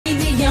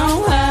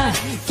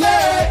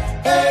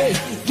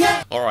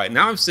Alright,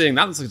 now I'm seeing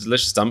that looks like a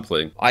delicious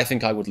dumpling. I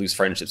think I would lose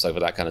friendships over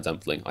that kind of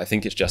dumpling. I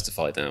think it's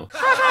justified now.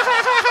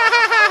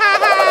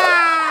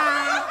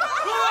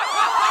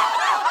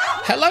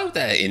 Hello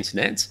there,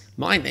 internet.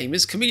 My name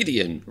is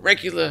Comedian.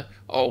 Regular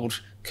old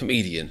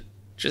comedian.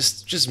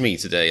 Just me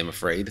today, I'm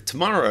afraid.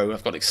 Tomorrow,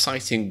 I've got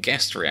exciting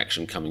guest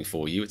reaction coming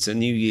for you. It's a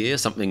new year,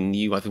 something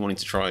new I've been wanting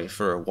to try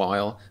for a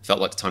while.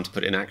 Felt like the time to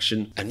put it in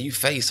action. A new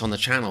face on the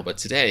channel, but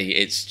today,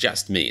 it's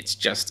just me. It's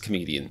just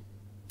Comedian.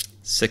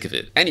 Sick of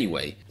it.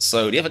 Anyway,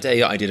 so the other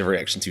day I did a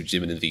reaction to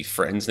Jimin and V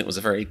Friends, and it was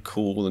a very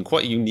cool and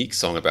quite a unique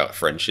song about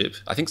friendship.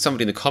 I think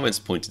somebody in the comments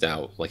pointed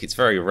out, like, it's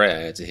very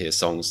rare to hear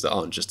songs that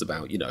aren't just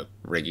about, you know,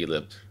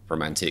 regular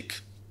romantic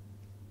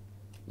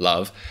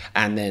love.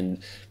 And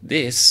then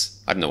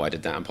this, I don't know why I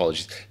did that,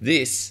 apologies.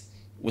 This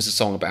was a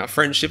song about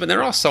friendship, and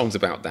there are songs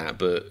about that,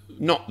 but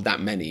not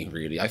that many,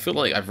 really. I feel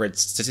like I've read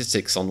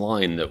statistics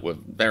online that were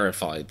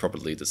verified,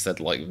 probably, that said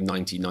like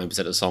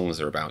 99% of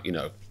songs are about, you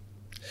know.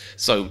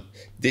 So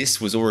this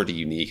was already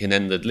unique, and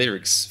then the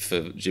lyrics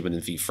for Jimin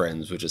and V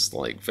Friends were just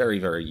like very,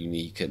 very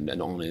unique and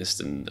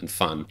honest and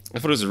fun. I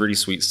thought it was a really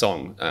sweet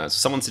song.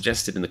 Someone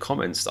suggested in the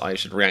comments that I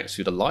should react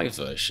to the live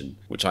version,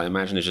 which I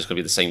imagine is just going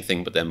to be the same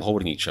thing but them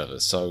holding each other.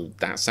 So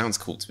that sounds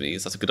cool to me.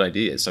 That's a good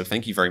idea. So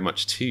thank you very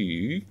much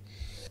to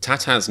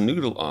Tata's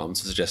Noodle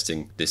Arms for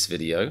suggesting this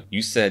video.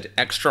 You said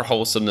extra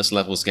wholesomeness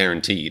levels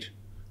guaranteed,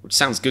 which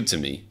sounds good to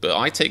me, but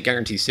I take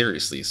guarantee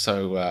seriously.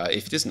 So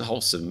if it isn't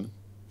wholesome,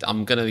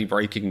 I'm gonna be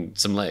breaking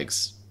some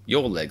legs.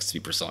 Your legs, to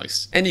be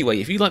precise. Anyway,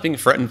 if you like being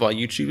threatened by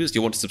YouTubers,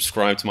 you'll want to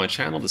subscribe to my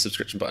channel. The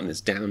subscription button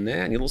is down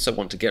there, and you'll also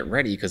want to get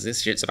ready because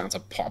this shit's about to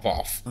pop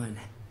off. 1,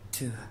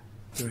 2,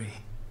 3,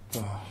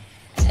 4.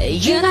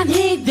 I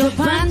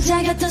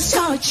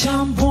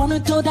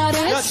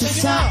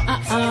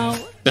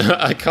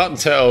can't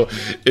tell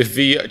if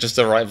he just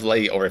arrived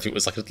late or if it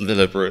was like a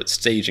deliberate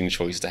staging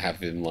choice to have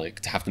him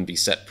have them be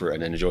separate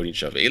and then join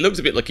each other. It looks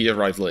a bit like he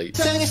arrived late.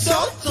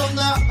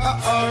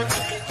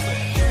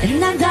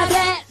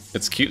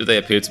 It's cute that they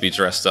appear to be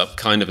dressed up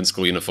kind of in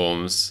school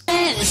uniforms.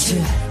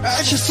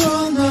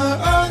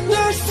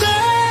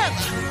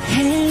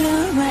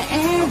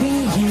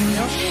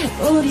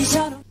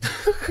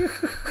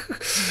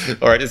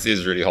 Alright, this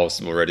is really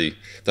wholesome already.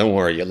 Don't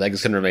worry, your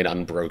legs can remain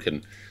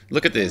unbroken.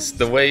 Look at this,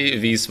 the way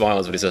V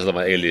smiles when he says I'm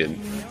an alien.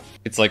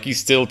 It's like he's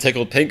still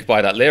tickled pink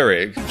by that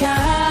lyric.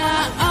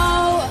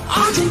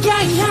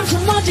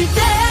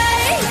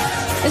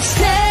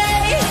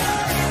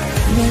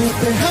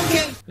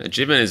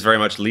 Jimin is very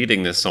much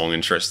leading this song,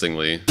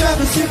 interestingly.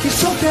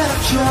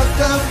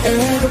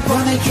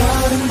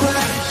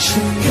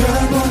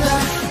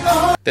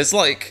 There's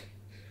like,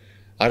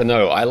 I don't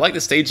know, I like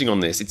the staging on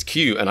this. It's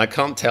cute, and I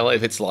can't tell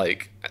if it's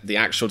like the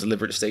actual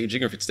deliberate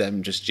staging or if it's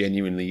them just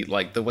genuinely,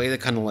 like, the way they're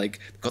kind of like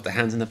got their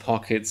hands in their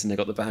pockets and they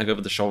got the bag over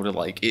the shoulder.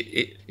 Like,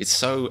 it's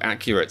so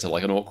accurate to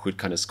like an awkward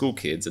kind of school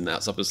kids, and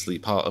that's obviously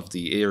part of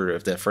the era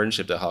of their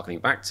friendship they're harkening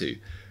back to.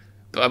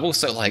 But I'm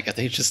also like, do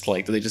they just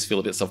feel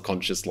a bit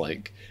self-conscious,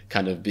 like,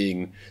 kind of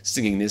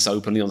singing this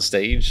openly on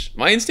stage?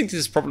 My instinct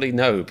is probably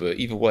no, but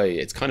either way,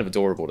 it's kind of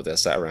adorable that they're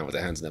sat around with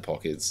their hands in their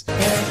pockets.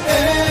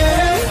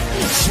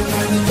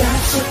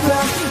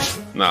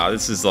 Nah,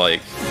 this is like,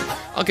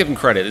 I'll give them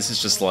credit, this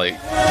is just like,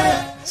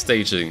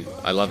 staging.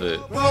 I love it.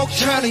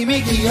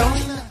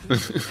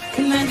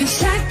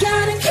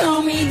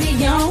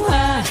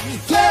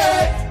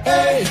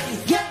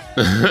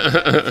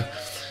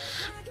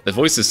 The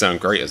voices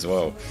sound great as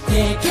well.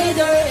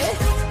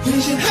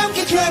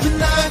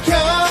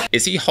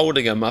 Is he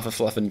holding a mother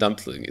fluffin'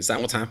 dumpling? Is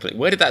that what's happening?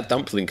 Where did that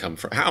dumpling come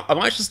from? How am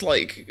I just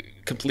like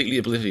completely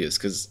oblivious?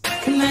 Because he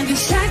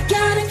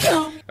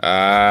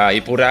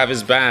pulled it out of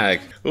his bag.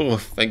 Oh,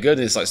 thank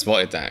goodness I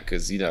spotted that,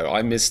 because, you know,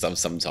 I miss stuff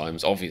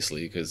sometimes,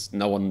 obviously, because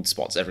no one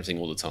spots everything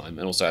all the time,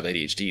 and also I have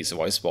ADHD,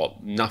 so I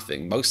spot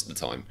nothing most of the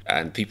time.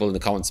 And people in the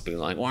comments have been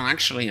like, well,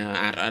 actually,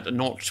 at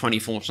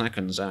 0.24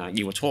 seconds,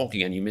 you were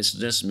talking and you missed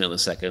this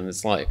millisecond.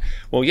 It's like,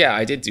 well, yeah,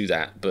 I did do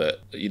that,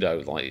 but, you know,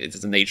 like, it's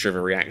the nature of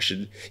a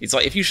reaction. It's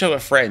like, if you show a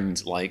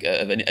friend, like,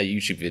 a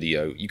YouTube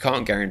video, you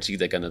can't guarantee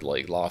they're gonna,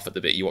 like, laugh at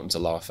the bit you want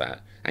them to laugh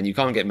at, and you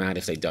can't get mad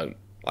if they don't.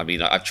 I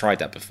mean, I've tried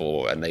that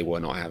before, and they were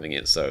not having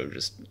it, so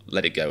just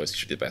let it go as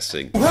should be the best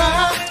thing.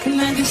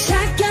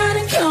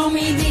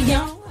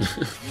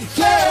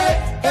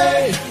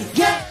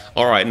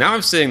 Alright, now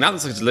I'm seeing that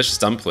looks like a delicious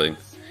dumpling.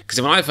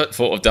 Because when I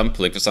thought of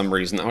dumpling for some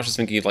reason, I was just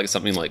thinking of like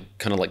something like,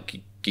 kind of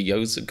like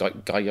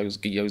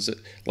gyoza,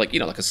 like, you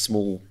know, like a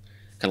small,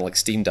 kind of like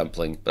steamed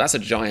dumpling. But that's a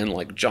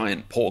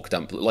giant pork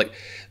dumpling. Like,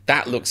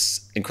 that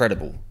looks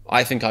incredible.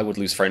 I think I would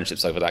lose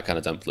friendships over that kind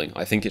of dumpling.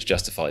 I think it's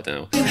justified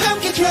now. I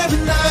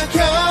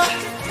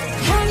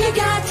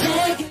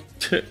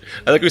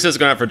like he says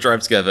going out for a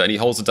drive together and he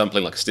holds the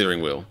dumpling like a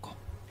steering wheel.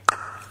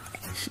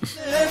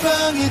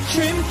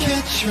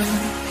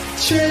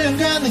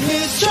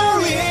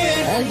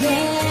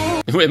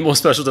 We're more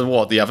special than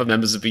what? The other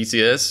members of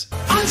BTS?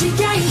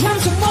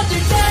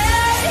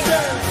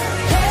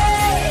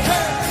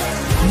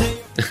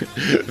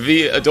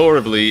 V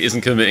adorably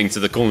isn't committing to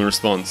the call and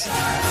response.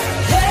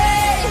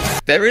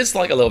 There is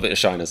like a little bit of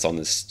shyness on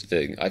this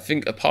thing. I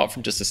think apart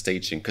from just the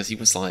staging, because he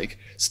was like,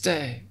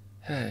 stay,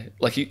 hey.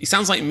 Like he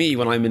sounds like me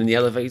when I'm in the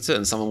elevator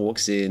and someone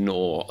walks in,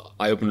 or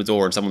I open the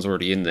door and someone's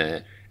already in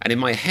there. And in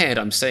my head,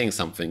 I'm saying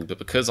something, but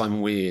because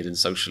I'm weird and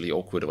socially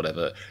awkward or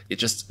whatever, it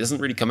just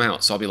doesn't really come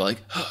out. So I'll be like,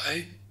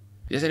 hi.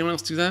 Does anyone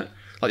else do that?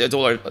 Like the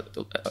door,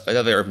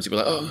 elevator opens, you'll be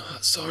like, oh,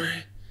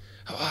 sorry.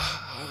 Oh,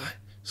 hi,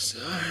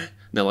 sorry.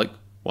 And they're like,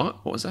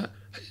 what? What was that?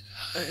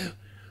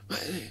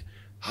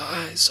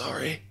 Hi,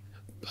 sorry.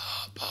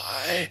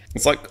 Bye.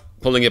 It's like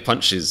pulling your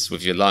punches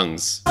with your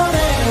lungs.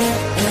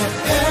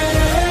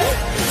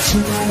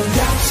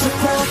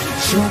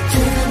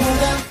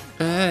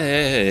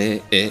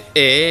 Hey, hey,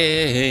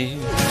 hey.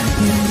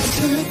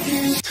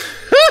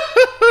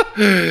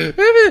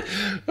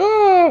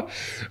 Oh.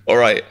 All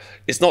right.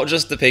 It's not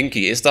just the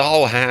pinky, it's the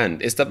whole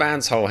hand. It's the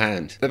man's whole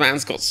hand. The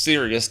man's got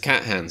serious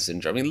cat hand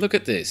syndrome. I mean, look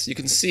at this. You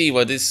can see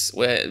where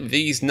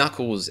these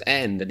knuckles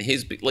end and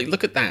his, like,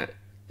 look at that.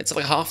 It's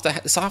like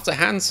it's half the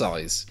hand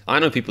size. I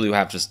know people who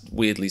have just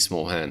weirdly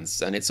small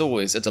hands, and it's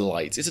always a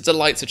delight. It's a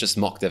delight to just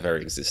mock their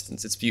very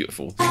existence. It's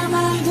beautiful. I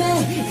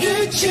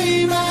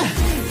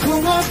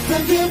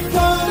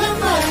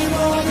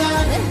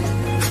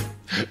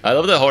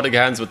love their holding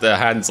hands with their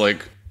hands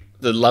like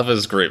the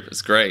lover's grip.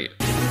 It's great.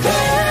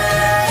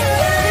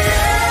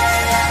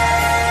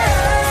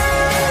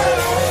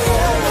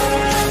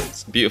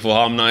 It's beautiful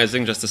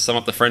harmonizing just to sum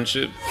up the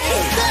friendship.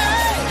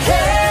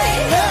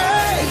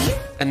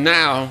 And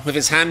now, with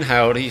his hand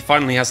held, he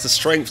finally has the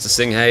strength to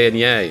sing hey and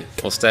yay,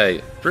 or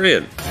stay.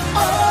 Brilliant.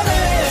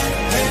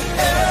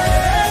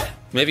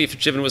 Maybe if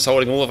Jimin was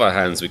holding all of our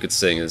hands, we could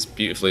sing as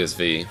beautifully as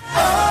V.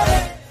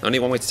 Only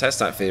one way to test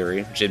that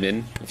theory,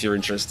 Jimin, if you're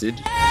interested.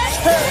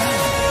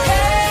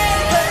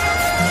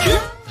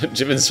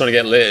 Jimin's trying to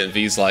get lit, and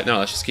V's like, no,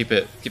 let's just keep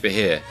it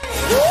here.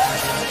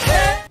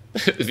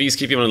 V's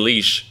keeping him on a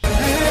leash.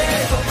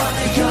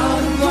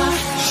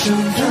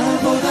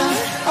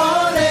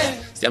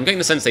 See, I'm getting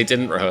the sense they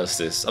didn't rehearse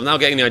this. I'm now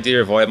getting the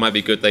idea of why it might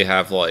be good they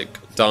have, like,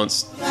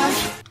 dance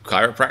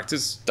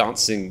chiropractors,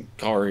 dancing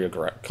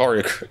choreographers,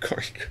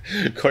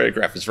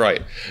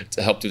 right,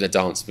 to help do their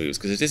dance moves,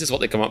 because this is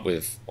what they come up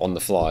with on the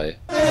fly.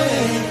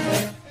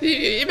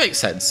 It makes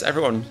sense.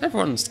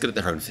 Everyone's good at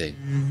their own thing.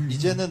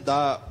 이제는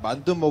나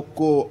만두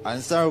먹고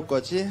안 싸울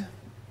거지?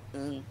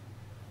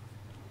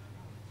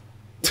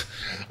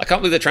 I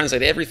can't believe they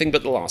translated everything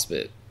but the last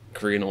bit.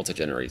 Korean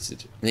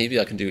auto-generated. Maybe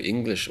I can do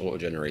English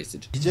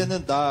auto-generated.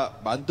 이제는 나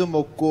만두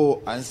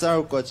먹고 안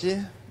싸울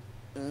거지?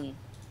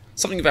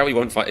 Something about we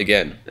won't fight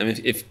again. I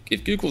mean, if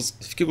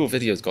Google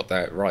Video's got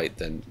that right,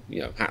 then,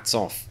 you know, hats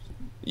off,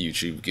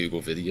 YouTube, Google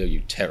Video,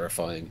 you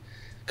terrifying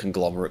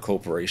conglomerate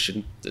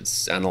corporation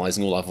that's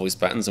analyzing all our voice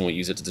patterns and will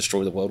use it to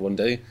destroy the world one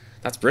day.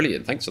 That's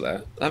brilliant. Thanks for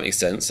that. That makes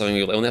sense. I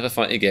mean, they'll never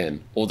fight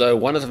again. Although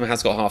one of them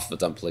has got half of the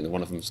dumpling and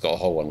one of them's got a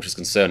whole one, which is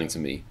concerning to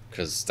me,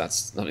 because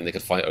that's nothing they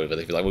could fight over.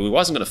 They'd be like, well, we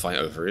wasn't going to fight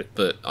over it,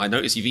 but I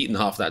noticed you've eaten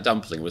half that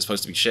dumpling. We're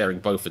supposed to be sharing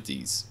both of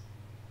these.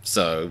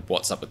 So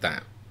what's up with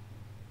that?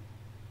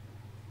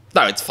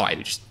 No, it's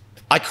fine.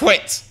 I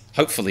quit.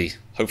 Hopefully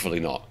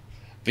not.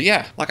 But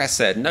yeah, like I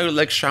said, no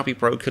legs shall be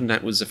broken.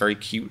 That was a very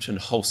cute and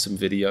wholesome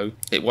video.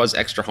 It was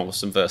extra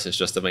wholesome versus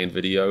just the main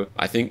video.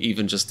 I think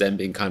even just them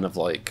being kind of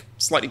like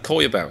slightly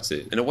coy about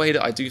it in a way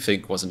that I do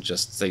think wasn't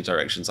just stage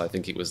directions. I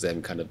think it was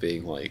them kind of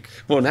being like,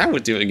 well, now we're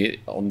doing it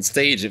on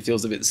stage. It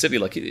feels a bit silly.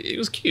 Like it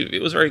was cute.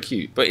 It was very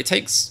cute. But it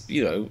takes,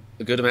 you know,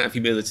 a good amount of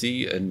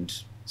humility and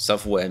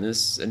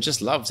self-awareness and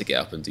just love to get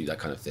up and do that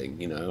kind of thing,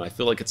 you know. I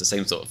feel like it's the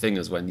same sort of thing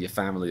as when your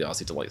family asks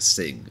you to like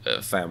sing at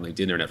a family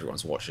dinner and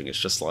everyone's watching. It's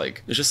just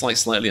like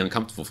slightly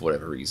uncomfortable for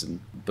whatever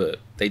reason, but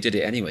they did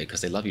it anyway because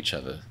they love each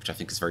other, which I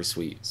think is very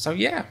sweet. So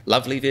yeah,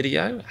 lovely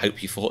video.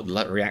 Hope you thought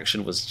the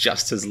reaction was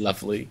just as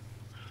lovely.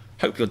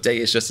 Hope your day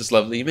is just as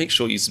lovely. Make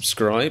sure you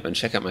subscribe and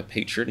check out my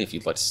Patreon if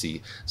you'd like to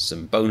see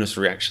some bonus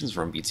reactions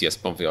from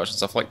BTS Bon Voyage and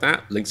stuff like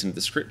that. Links in the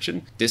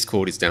description.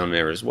 Discord is down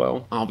there as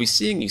well. I'll be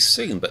seeing you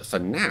soon, but for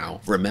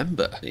now,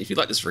 remember, if you'd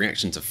like this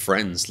reaction to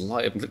friends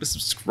live, click the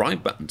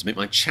subscribe button to make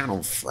my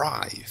channel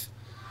thrive.